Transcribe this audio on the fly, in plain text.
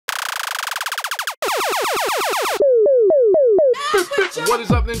What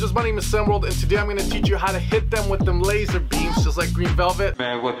is up, ninjas? My name is Simworld, and today I'm going to teach you how to hit them with them laser beams, just like Green Velvet.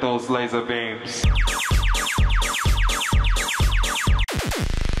 Man, with those laser beams.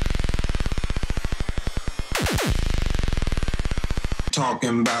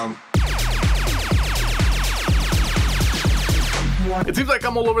 Talking about. It seems like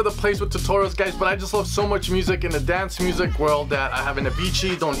I'm all over the place with tutorials, guys, but I just love so much music in the dance music world that I have an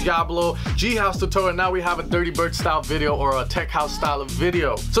Avicii, Don Diablo, G-House tutorial. Now we have a Dirtybird style video or a tech house style of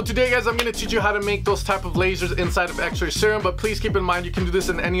video. So today, guys, I'm going to teach you how to make those type of lasers inside of X-Ray Serum, but please keep in mind you can do this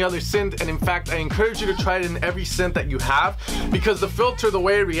in any other synth, and in fact I encourage you to try it in every synth that you have, because the filter, the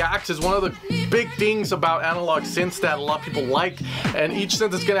way it reacts, is one of the big things about analog synths that a lot of people like, and each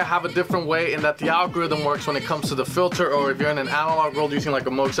synth is going to have a different way in that the algorithm works when it comes to the filter. Or if you're in an analog world using like a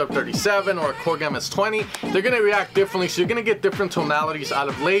Moog Sub 37 or a Korg MS-20, they're going to react differently, so you're going to get different tonalities out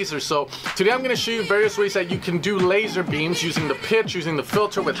of lasers. So today I'm going to show you various ways that you can do laser beams using the pitch, using the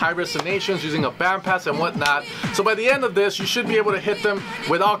filter with high resonations, using a bandpass and whatnot. So by the end of this, you should be able to hit them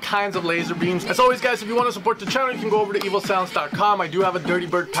with all kinds of laser beams. As always, guys, if you want to support the channel, you can go over to evilsounds.com. I do have a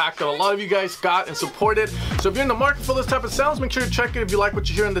Dirtybird pack that a lot of you guys got and supported. So if you're in the market for this type of sounds, make sure to check it. If you like what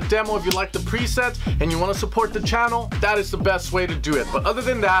you hear in the demo, if you like the presets and you want to support the channel, that is the best way to do it. But other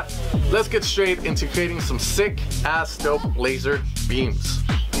than that, let's get straight into creating some sick ass dope laser beams.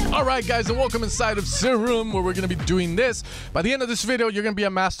 Alright, guys, and welcome inside of Serum, where we're going to be doing this. By the end of this video, you're going to be a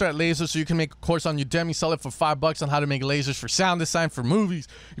master at lasers, so you can make a course on Udemy, sell it for $5 on how to make lasers for sound design, for movies,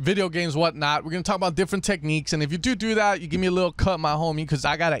 video games, whatnot. We're going to talk about different techniques, and if you do that, you give me a little cut, my homie, because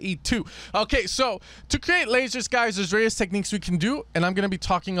I got to eat too. Okay, so to create lasers, guys, there's various techniques we can do, and I'm going to be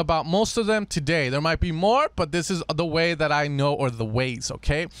talking about most of them today. There might be more, but this is the way that I know, or the ways,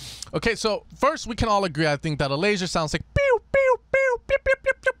 okay? Okay, so first, we can all agree, I think, that a laser sounds like pew, pew, pew, pew, pew,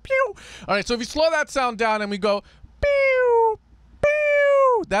 pew, pew, pew. All right, so if you slow that sound down and we go pew,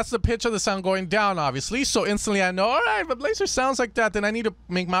 pew, that's the pitch of the sound going down, obviously. So instantly I know, all right, if a laser sounds like that, then I need to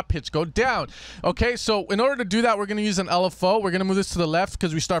make my pitch go down. Okay, so in order to do that, we're going to use an LFO. We're going to move this to the left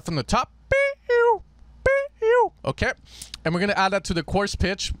because we start from the top. Pew, pew. Okay, and we're going to add that to the coarse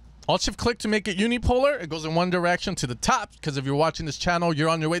pitch. Alt-Shift-Click to make it unipolar. It goes in one direction to the top, because if you're watching this channel, you're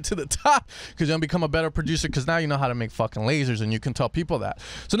on your way to the top, because you're going to become a better producer, because now you know how to make fucking lasers, and you can tell people that.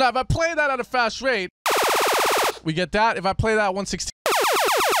 So now if I play that at a fast rate, we get that. If I play that at 160,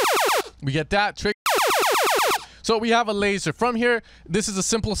 we get that trick. So we have a laser. From here, this is the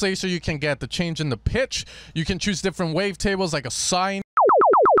simplest laser you can get. The change in the pitch. You can choose different wavetables, like a sine.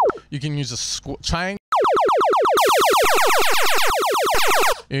 You can use a triangle.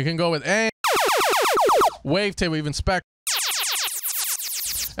 You can go with a wavetable, even spec.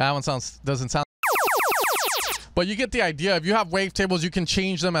 That one doesn't sound. But you get the idea. If you have wavetables, you can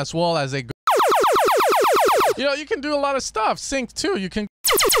change them as well as they go. You know, you can do a lot of stuff. Sync too. You can.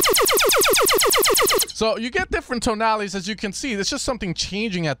 So you get different tonalities, as you can see. There's just something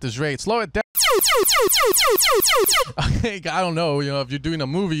changing at this rate. Slow it down. Okay, I don't know. You know, if you're doing a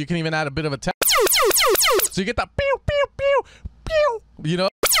movie, you can even add a bit of a tap. So you get that pew, pew, pew, pew. You know.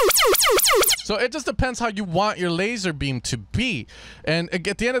 So it just depends how you want your laser beam to be. And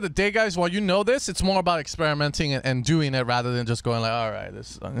at the end of the day, guys, while you know this, it's more about experimenting and doing it rather than just going like, all right, I'm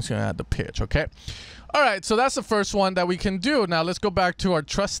just going to add the pitch, okay? All right, so that's the first one that we can do. Now let's go back to our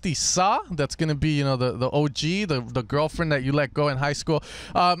trusty saw. That's going to be, you know, the OG, the girlfriend that you let go in high school.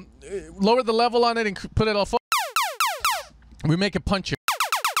 Lower the level on it and put it off. We make it punchy.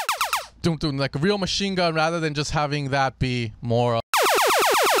 Like a real machine gun, rather than just having that be more.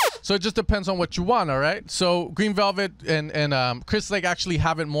 So it just depends on what you want, all right? So Green Velvet and Chris Lake actually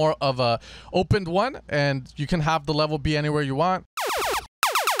have it more of a opened one, and you can have the level be anywhere you want.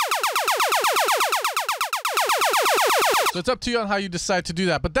 So it's up to you on how you decide to do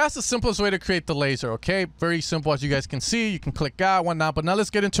that. But that's the simplest way to create the laser, okay? Very simple, as you guys can see. You can click out, whatnot. But now let's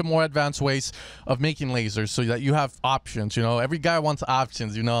get into more advanced ways of making lasers so that you have options, you know? Every guy wants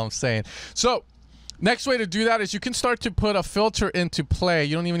options, you know what I'm saying? So next way to do that is you can start to put a filter into play.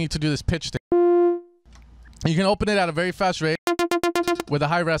 You don't even need to do this pitch thing. You can open it at a very fast rate with a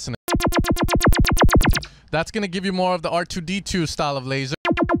high resonance. That's going to give you more of the R2D2 style of laser.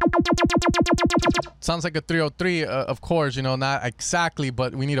 Sounds like a 303, of course, you know, not exactly,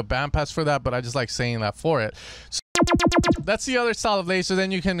 but we need a bandpass for that, but I just like saying that for it. So that's the other style of laser.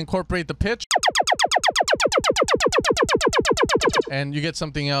 Then you can incorporate the pitch. And you get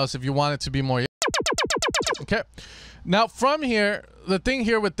something else if you want it to be more. Okay. Now from here, the thing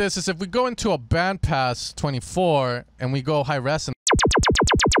here with this is if we go into a bandpass 24 and we go high resonance.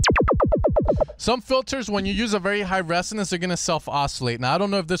 Some filters, when you use a very high resonance, they're going to self-oscillate. Now, I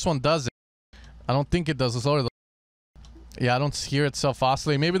don't know if this one does it. I don't think it does. Let's lower the Yeah, I don't hear it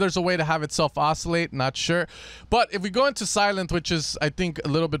self-oscillate. Maybe there's a way to have it self-oscillate, not sure. But if we go into silent, which is, I think, a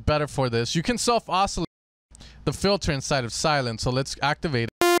little bit better for this, you can self-oscillate the filter inside of silent. So let's activate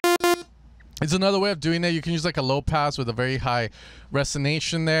it. It's another way of doing it. You can use like a low pass with a very high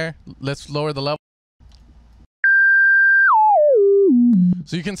resonation there. Let's lower the level.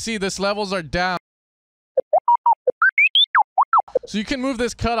 So you can see this levels are down. So you can move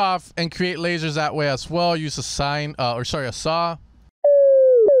this cutoff and create lasers that way as well. Use a sine, a saw.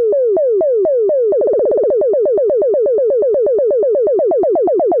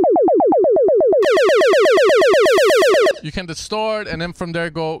 You can distort and then from there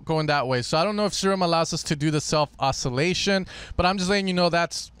going that way. So I don't know if Serum allows us to do the self-oscillation, but I'm just letting you know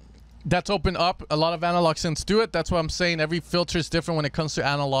that's open up. A lot of analog synths do it. That's why I'm saying every filter is different when it comes to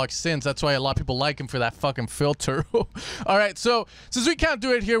analog synths. That's why a lot of people like him for that fucking filter. All right, so since we can't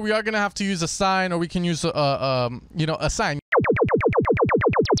do it here, we are gonna have to use a sine, or we can use a sine.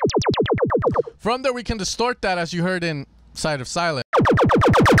 From there, we can distort that, as you heard in Side of Silent.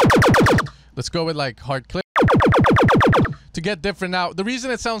 Let's go with like hard click to get different. Now, the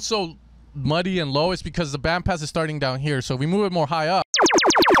reason it sounds so muddy and low is because the bandpass is starting down here. So if we move it more high up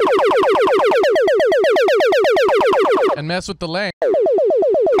and mess with the length,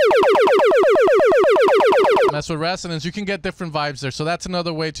 mess with resonance, you can get different vibes there. So that's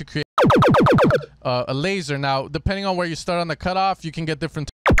another way to create a laser. Now, depending on where you start on the cutoff, you can get different.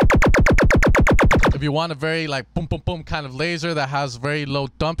 If you want a very like boom boom boom kind of laser that has very low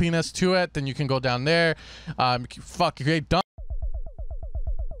dumpiness to it, then you can go down there. Create dump.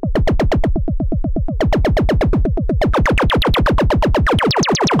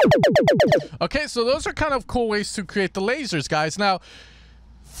 Okay, so those are kind of cool ways to create the lasers, guys. Now,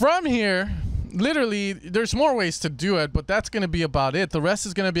 from here, literally, there's more ways to do it, but that's going to be about it. The rest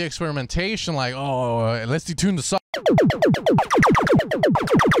is going to be experimentation, like, oh, let's detune the song.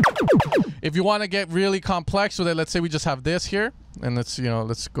 If you want to get really complex with it, let's say we just have this here, and let's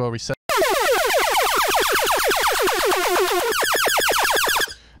go reset.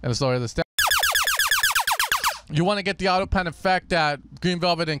 And let's lower this down. You want to get the auto pan effect that Green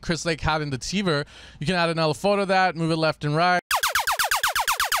Velvet and Chris Lake had in the Deceiver. You can add another photo of that, move it left and right.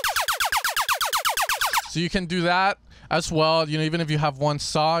 So you can do that as well. You know, even if you have one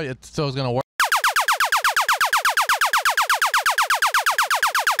saw, it still is going to work.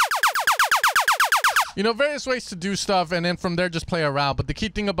 You know, various ways to do stuff, and then from there just play around. But the key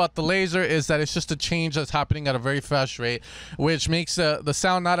thing about the laser is that it's just a change that's happening at a very fast rate, which makes the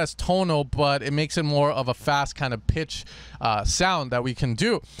sound not as tonal, but it makes it more of a fast kind of pitch sound that we can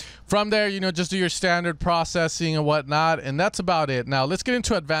do. From there, you know, just do your standard processing and whatnot, and that's about it. Now, let's get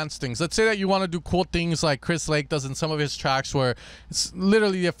into advanced things. Let's say that you want to do cool things like Chris Lake does in some of his tracks, where it's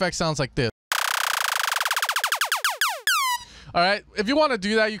literally the effect sounds like this. All right, if you want to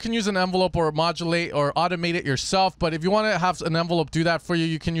do that, you can use an envelope or modulate or automate it yourself. But if you want to have an envelope do that for you,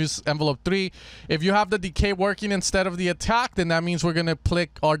 you can use envelope 3. If you have the decay working instead of the attack, then that means we're going to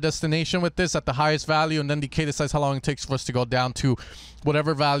click our destination with this at the highest value, and then decay decides how long it takes for us to go down to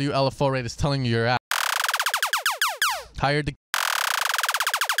whatever value LFO rate is telling you you're at. Higher decay.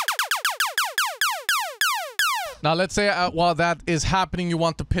 Now, let's say while that is happening, you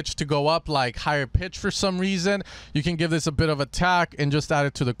want the pitch to go up, like higher pitch for some reason. You can give this a bit of attack and just add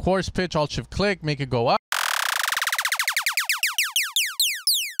it to the coarse pitch. Alt-Shift-Click, make it go up.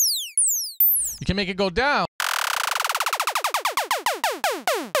 You can make it go down.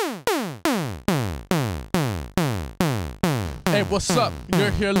 Hey, what's up? You're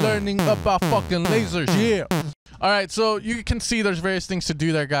here learning about fucking lasers, yeah. All right, so you can see there's various things to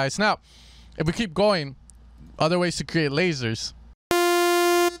do there, guys. Now, if we keep going, other ways to create lasers.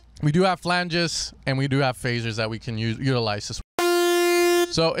 We do have flanges and we do have phasers that we can utilize as well.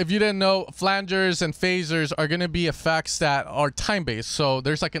 So if you didn't know, flangers and phasers are going to be effects that are time-based. So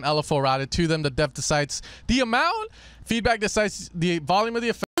there's like an LFO routed to them. The depth decides the amount. Feedback decides the volume of the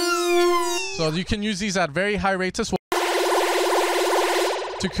effect. So you can use these at very high rates as well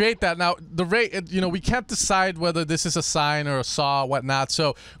to create that. Now, the rate, you know, we can't decide whether this is a sine or a saw, whatnot.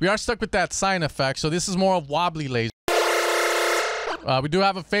 So we are stuck with that sine effect. So this is more of wobbly laser. We do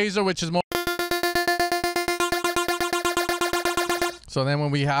have a phaser, which is more. So then when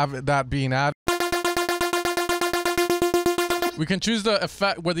we have that being added, we can choose the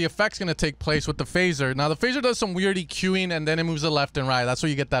effect where the effect's going to take place with the phaser. Now, the phaser does some weird EQing, and then it moves it left and right. That's where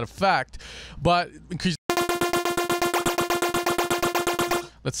you get that effect. But increase.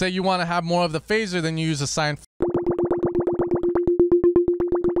 Let's say you want to have more of the phaser, then you use a sine.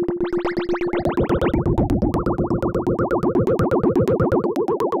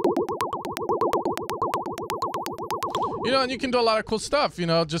 You know, and you can do a lot of cool stuff, you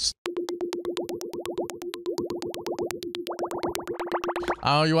know, just...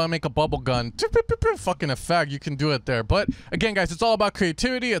 Oh, you want to make a bubble gun, fucking effect, you can do it there. But again, guys, it's all about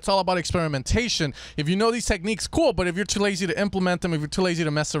creativity. It's all about experimentation. If you know these techniques, cool. But if you're too lazy to implement them, if you're too lazy to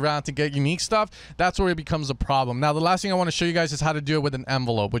mess around to get unique stuff, that's where it becomes a problem. Now, the last thing I want to show you guys is how to do it with an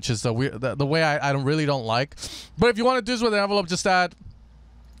envelope, which is the way I really don't like. But if you want to do this with an envelope, just add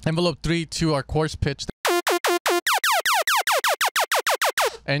envelope 3 to our coarse pitch.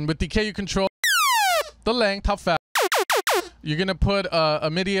 And with decay, you control the length, how fast. You're gonna put a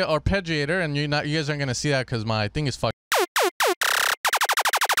MIDI arpeggiator, and you guys aren't gonna see that because my thing is fucked.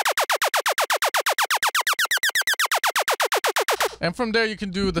 And from there, you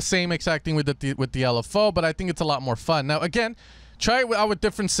can do the same exact thing with the LFO, but I think it's a lot more fun. Now, again, try it out with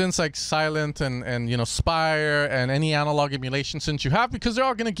different synths like Silent and you know, Spire and any analog emulation synths you have, because they're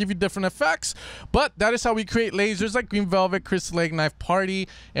all gonna give you different effects. But that is how we create lasers like Green Velvet, Crystal Lake, Knife Party,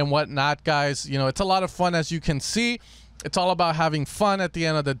 and whatnot, guys. You know, it's a lot of fun, as you can see. It's all about having fun at the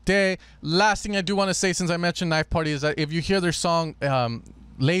end of the day. Last thing I do want to say, since I mentioned Knife Party, is that if you hear their song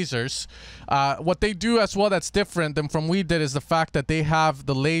Lasers, what they do as well that's different than from we did is the fact that they have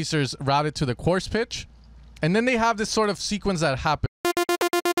the lasers routed to the coarse pitch, and then they have this sort of sequence that happens.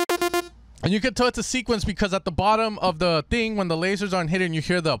 And you can tell it's a sequence because at the bottom of the thing, when the lasers aren't hitting, you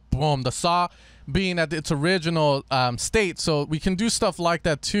hear the boom, the saw being at its original state. So we can do stuff like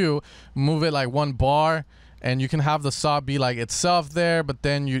that too. Move it like one bar, and you can have the saw be like itself there, but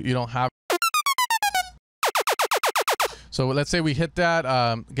then you don't have. So let's say we hit that,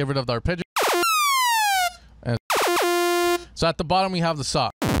 get rid of the arpeggio. And so at the bottom we have the saw.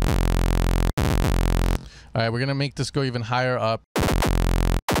 All right, we're gonna make this go even higher up.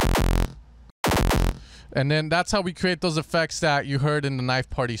 And then that's how we create those effects that you heard in the Knife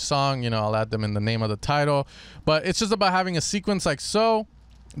Party song. You know, I'll add them in the name of the title. But it's just about having a sequence like so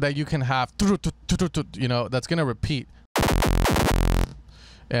that you can have, you know, that's going to repeat.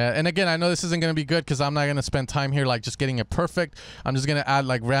 And again, I know this isn't going to be good because I'm not going to spend time here like just getting it perfect. I'm just going to add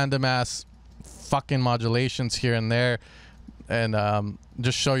like random ass fucking modulations here and there and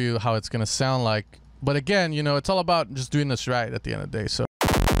just show you how it's going to sound like. But again, you know, it's all about just doing this right at the end of the day. So.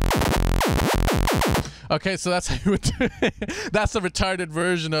 Okay, so that's how you would do it. That's the retarded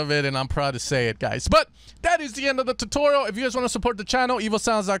version of it, and I'm proud to say it, guys. But that is the end of the tutorial. If you guys want to support the channel,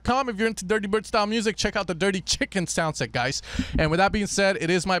 evilsounds.com. If you're into Dirtybird style music, check out the Dirty Chicken sound set, guys. And with that being said, it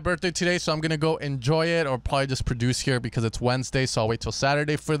is my birthday today, so I'm going to go enjoy it, or probably just produce here because it's Wednesday, so I'll wait till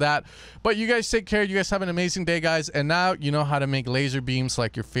Saturday for that. But you guys take care. You guys have an amazing day, guys. And now you know how to make laser beams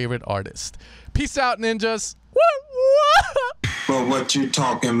like your favorite artist. Peace out, ninjas. But what you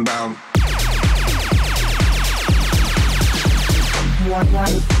talking about? I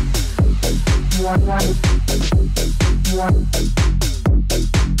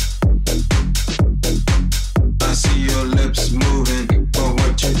see your lips moving, but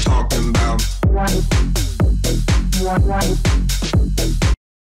what you talking about?